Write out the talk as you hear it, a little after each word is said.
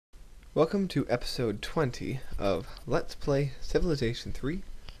Welcome to episode 20 of Let's Play Civilization 3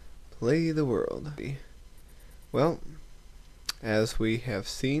 Play the World. Well, as we have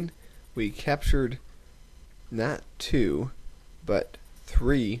seen, we captured not 2, but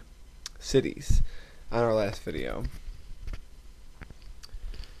 3 cities on our last video.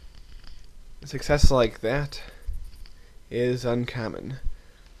 Success like that is uncommon.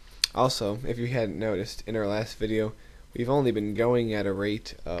 Also, if you hadn't noticed, in our last video, we've only been going at a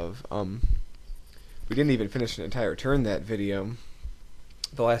rate of, we didn't even finish an entire turn that video.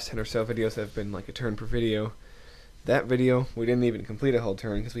 The last 10 or so videos have been like a turn per video. That video, we didn't even complete a whole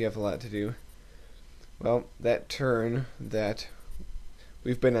turn because we have a lot to do. Well, that turn that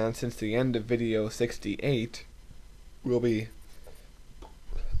we've been on since the end of video 68 will be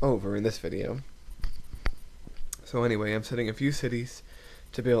over in this video. So anyway, I'm setting a few cities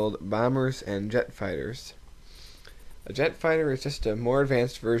to build bombers and jet fighters. A jet fighter is just a more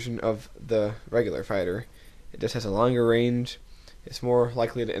advanced version of the regular fighter. It just has a longer range, it's more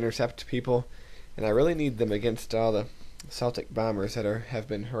likely to intercept people, and I really need them against all the Celtic bombers that have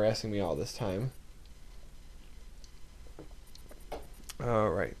been harassing me all this time.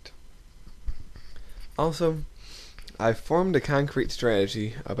 Alright. Also, I've formed a concrete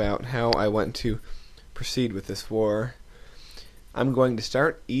strategy about how I want to proceed with this war. I'm going to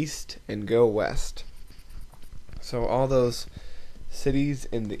start east and go west. So all those cities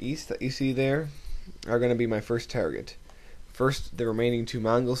in the east that you see there are going to be my first target. First the remaining 2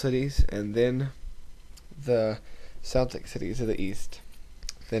 Mongol cities, and then the Celtic cities of the east.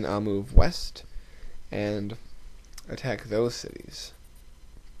 Then I'll move west and attack those cities.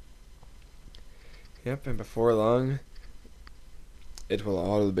 Yep, and before long, it will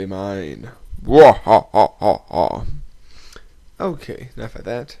all be mine. Okay, enough of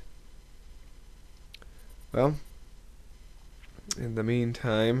that. Well, in the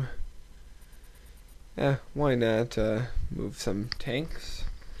meantime, why not move some tanks?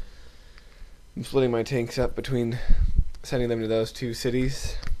 I'm splitting my tanks up between sending them to those 2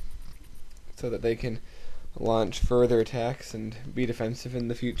 cities so that they can launch further attacks and be defensive in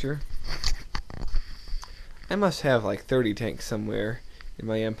the future. I must have like 30 tanks somewhere in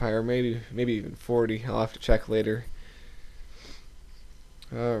my empire, maybe even 40. I'll have to check later.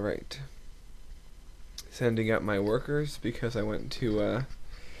 Alright. Sending up my workers because I want to,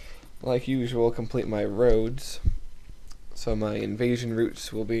 like usual, complete my roads, so my invasion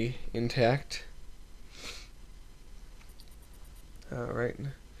routes will be intact. Alright,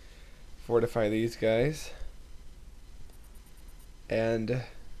 fortify these guys, and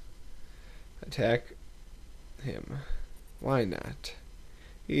attack him. Why not?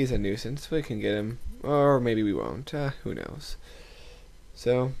 He's a nuisance, we can get him, or maybe we won't, who knows.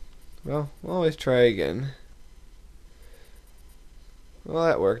 So, well, we'll always try again. Well,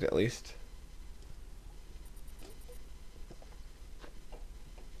 that worked at least.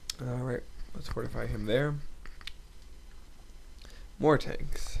 Alright, let's fortify him there. More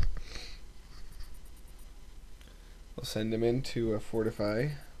tanks. We'll send him in to fortify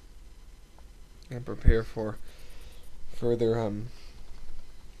and prepare for further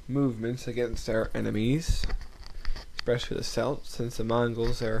movements against our enemies, especially the Celts, since the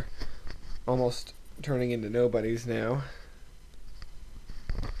Mongols are almost turning into nobodies now.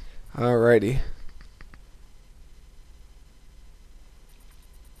 Alrighty.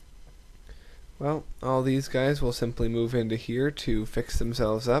 Well, all these guys will simply move into here to fix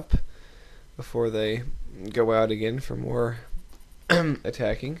themselves up before they go out again for more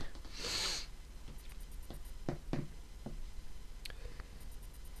attacking.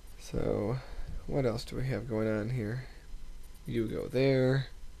 So, what else do we have going on here? You go there.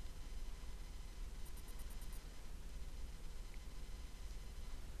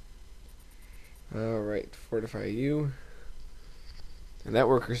 Alright, fortify you. And that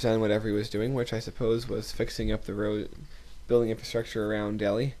worker's done whatever he was doing, which I suppose was fixing up the road, building infrastructure around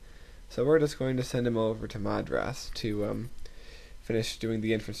Delhi. So we're just going to send him over to Madras to finish doing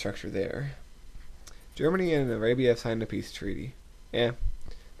the infrastructure there. Germany and Arabia have signed a peace treaty. Yeah,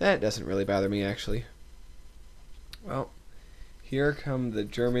 that doesn't really bother me, actually. Well, here come the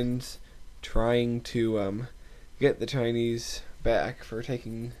Germans trying to get the Chinese back for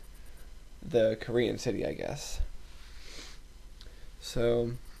taking the Korean city, I guess.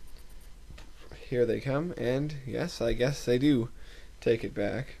 So, here they come, and yes, I guess they do take it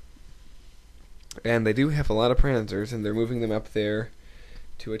back. And they do have a lot of Panzers, and they're moving them up there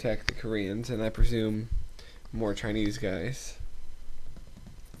to attack the Koreans, and I presume more Chinese guys.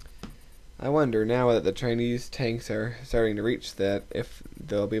 I wonder, now that the Chinese tanks are starting to reach that, if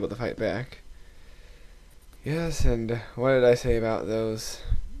they'll be able to fight back. Yes, and what did I say about those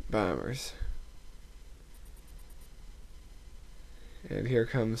bombers. And here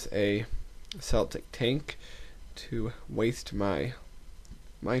comes a Celtic tank to waste my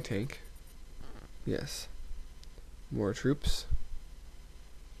tank. Yes. More troops.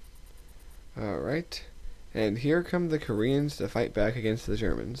 Alright. And here come the Koreans to fight back against the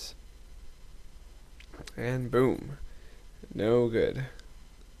Germans. And boom. No good.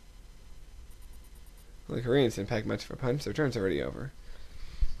 Well, the Koreans didn't pack much of a punch. Their turn's already over.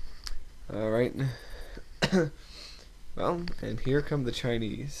 Alright. Well, and here come the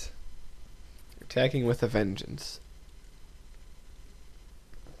Chinese. Attacking with a vengeance.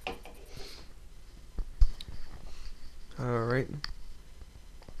 Alright.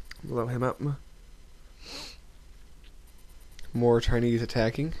 Blow him up. More Chinese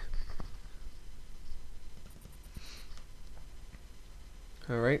attacking.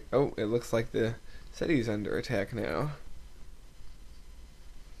 Alright. Oh, it looks like the city's under attack now.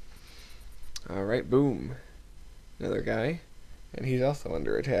 Alright, boom. Another guy. And he's also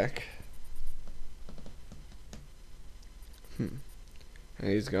under attack. And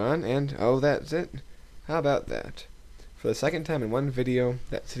he's gone, and oh, that's it. How about that? For the second time in one video,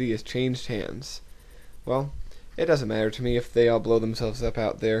 that city has changed hands. Well, it doesn't matter to me if they all blow themselves up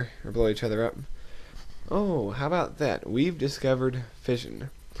out there, or blow each other up. Oh, how about that? We've discovered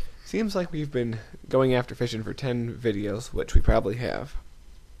fission. Seems like we've been going after fission for 10 videos, which we probably have.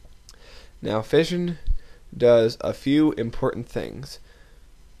 Now, fission does a few important things.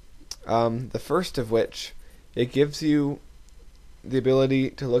 The first of which, it gives you the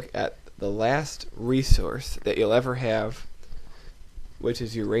ability to look at the last resource that you'll ever have, which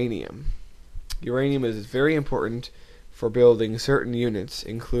is uranium. Uranium is very important for building certain units,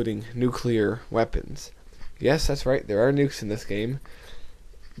 including nuclear weapons. Yes, that's right, there are nukes in this game,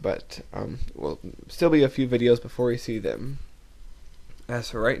 but will still be a few videos before you see them.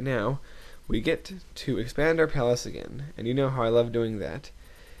 As for right now, we get to expand our palace again, and you know how I love doing that.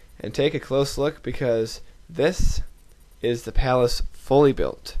 And take a close look, because this is the palace fully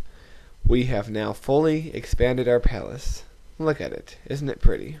built. We have now fully expanded our palace. Look at it. Isn't it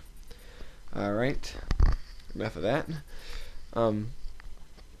pretty? Alright. Enough of that.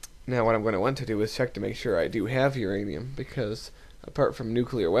 Now what I'm going to want to do is check to make sure I do have uranium, because apart from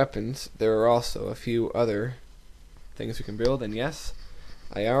nuclear weapons, there are also a few other things we can build, and yes,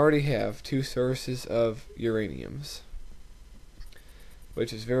 I already have 2 sources of uraniums,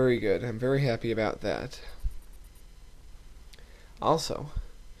 which is very good. I'm very happy about that. Also,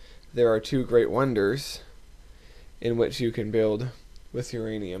 there are 2 great wonders in which you can build with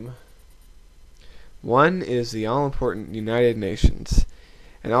uranium. One is the all-important United Nations,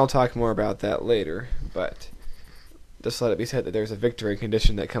 and I'll talk more about that later, but just let it be said that there's a victory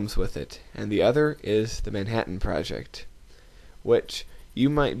condition that comes with it. And the other is the Manhattan Project, which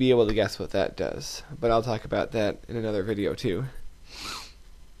you might be able to guess what that does, but I'll talk about that in another video too.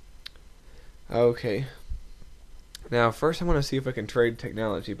 Okay. Now, first I want to see if I can trade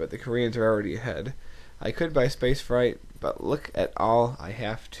technology, but the Koreans are already ahead. I could buy space flight, but look at all I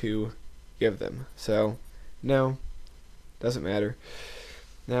have to give them. So, no, doesn't matter.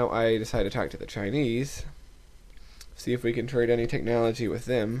 Now I decide to talk to the Chinese, see if we can trade any technology with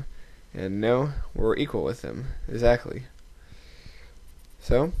them, and no, we're equal with them, exactly.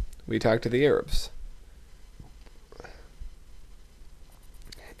 So, we talk to the Arabs.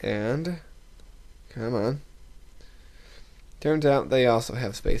 And, come on. Turns out they also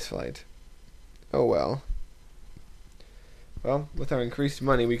have spaceflight. Oh well. Well, with our increased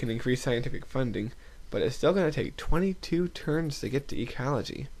money, we can increase scientific funding, but it's still going to take 22 turns to get to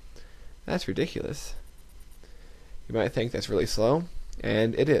ecology. That's ridiculous. You might think that's really slow,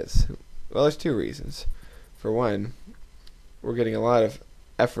 and it is. Well, there's 2 reasons. For one, we're getting a lot of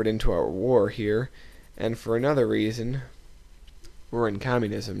effort into our war here, and for another reason, we're in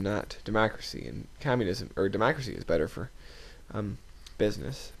communism, not democracy, and democracy is better for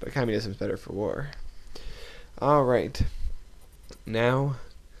business, but communism is better for war. Alright, now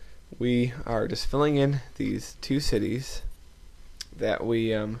we are just filling in these 2 cities that we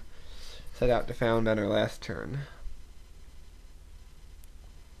set out to found on our last turn.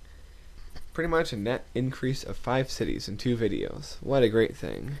 Pretty much a net increase of 5 cities in 2 videos. What a great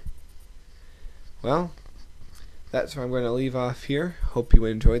thing. Well, that's where I'm going to leave off here. Hope you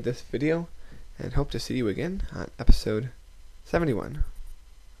enjoyed this video, and hope to see you again on episode 71.